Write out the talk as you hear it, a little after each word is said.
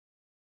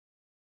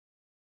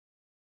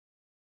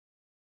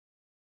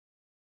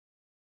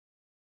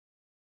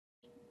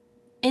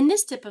In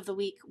this tip of the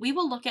week, we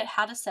will look at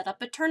how to set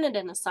up a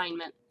Turnitin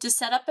assignment. To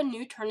set up a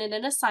new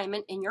Turnitin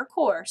assignment in your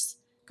course,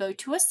 go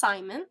to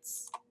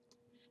Assignments,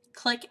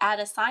 click Add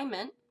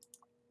Assignment,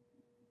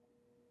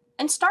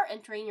 and start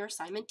entering your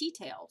assignment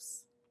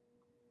details.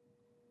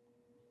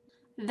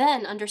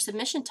 Then, under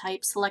Submission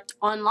Type, select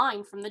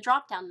Online from the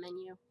drop-down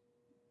menu.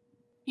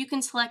 You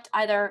can select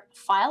either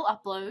File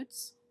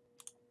Uploads,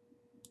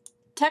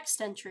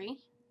 Text Entry,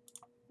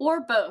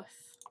 or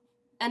both,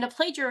 and a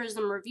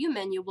Plagiarism Review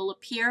menu will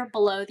appear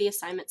below the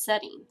assignment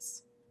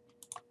settings.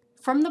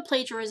 From the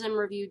Plagiarism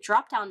Review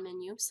drop-down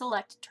menu,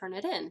 select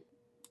Turnitin.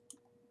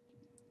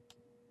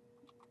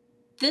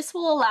 This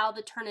will allow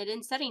the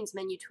Turnitin Settings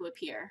menu to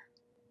appear.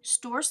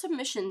 Store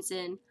Submissions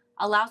In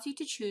allows you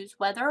to choose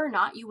whether or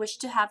not you wish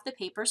to have the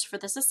papers for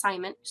this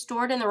assignment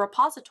stored in the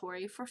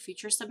repository for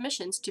future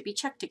submissions to be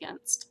checked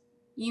against.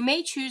 You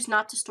may choose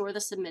not to store the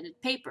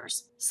submitted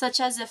papers, such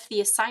as if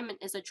the assignment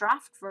is a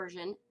draft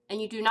version and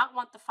you do not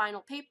want the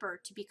final paper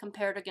to be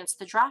compared against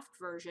the draft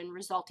version,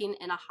 resulting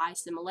in a high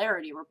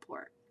similarity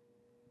report.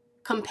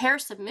 Compare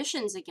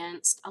Submissions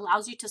Against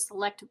allows you to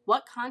select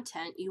what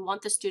content you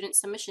want the student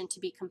submission to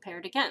be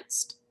compared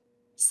against.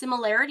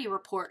 Similarity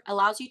Report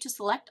allows you to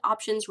select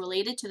options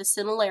related to the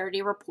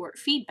similarity report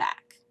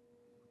feedback.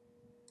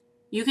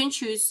 You can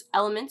choose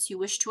elements you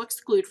wish to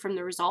exclude from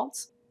the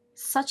results,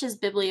 such as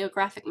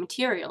bibliographic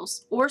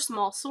materials or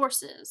small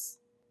sources.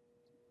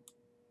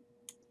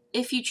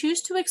 If you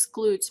choose to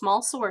exclude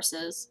small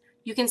sources,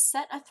 you can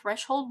set a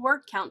threshold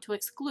word count to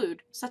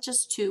exclude, such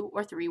as 2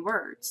 or 3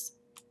 words.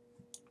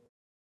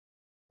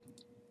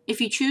 If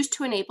you choose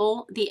to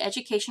enable the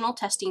Educational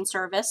Testing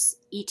Service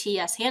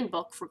ETS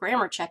Handbook for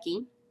grammar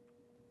checking,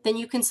 then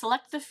you can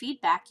select the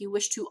feedback you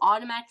wish to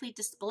automatically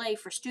display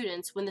for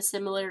students when the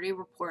similarity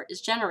report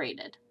is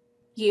generated.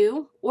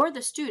 You, or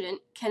the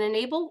student, can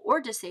enable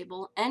or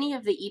disable any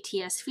of the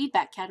ETS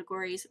feedback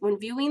categories when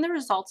viewing the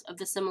results of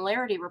the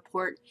similarity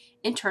report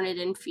in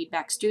Turnitin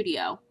Feedback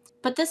Studio,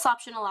 but this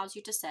option allows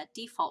you to set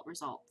default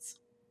results.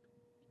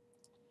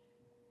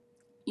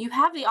 You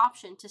have the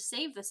option to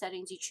save the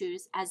settings you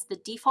choose as the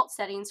default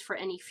settings for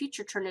any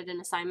future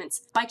Turnitin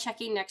assignments by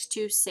checking next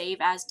to Save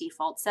as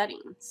Default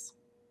Settings.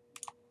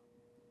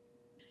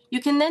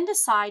 You can then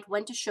decide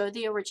when to show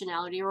the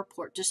originality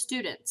report to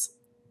students,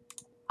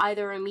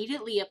 either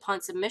immediately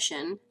upon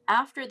submission,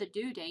 after the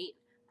due date,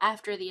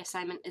 after the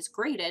assignment is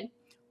graded,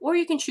 or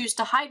you can choose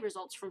to hide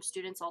results from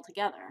students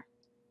altogether.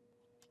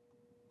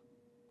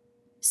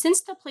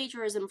 Since the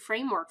Plagiarism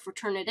Framework for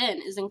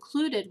Turnitin is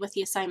included with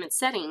the assignment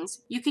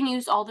settings, you can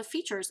use all the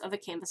features of a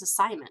Canvas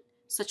assignment,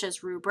 such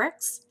as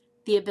rubrics,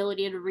 the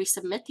ability to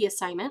resubmit the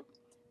assignment,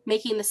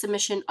 making the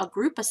submission a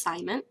group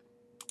assignment,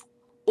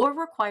 or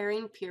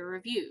requiring peer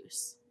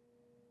reviews.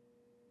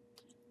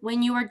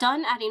 When you are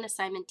done adding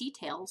assignment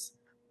details,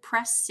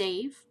 press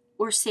Save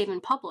or Save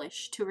and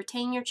Publish to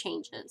retain your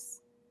changes.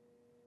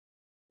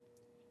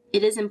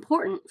 It is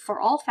important for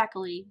all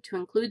faculty to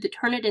include the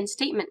Turnitin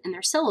statement in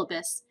their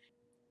syllabus,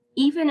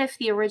 even if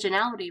the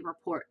originality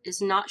report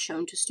is not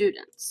shown to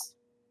students.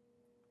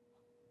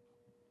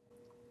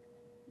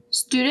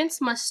 Students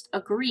must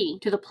agree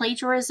to the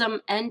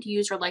Plagiarism End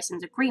User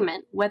License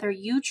Agreement whether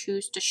you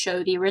choose to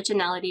show the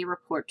originality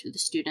report to the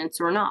students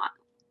or not.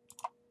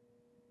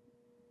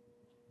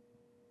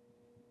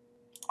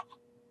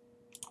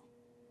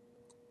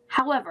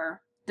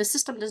 However, the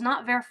system does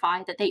not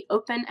verify that they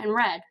opened and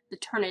read the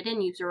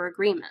Turnitin User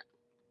Agreement.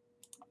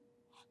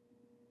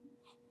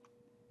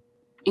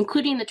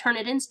 Including the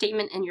Turnitin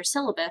statement in your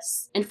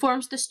syllabus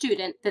informs the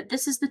student that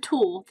this is the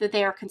tool that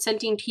they are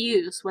consenting to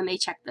use when they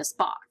check this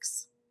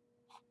box.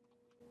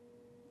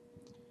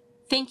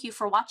 Thank you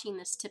for watching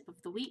this tip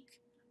of the week.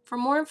 For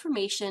more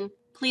information,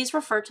 please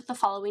refer to the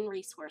following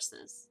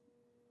resources.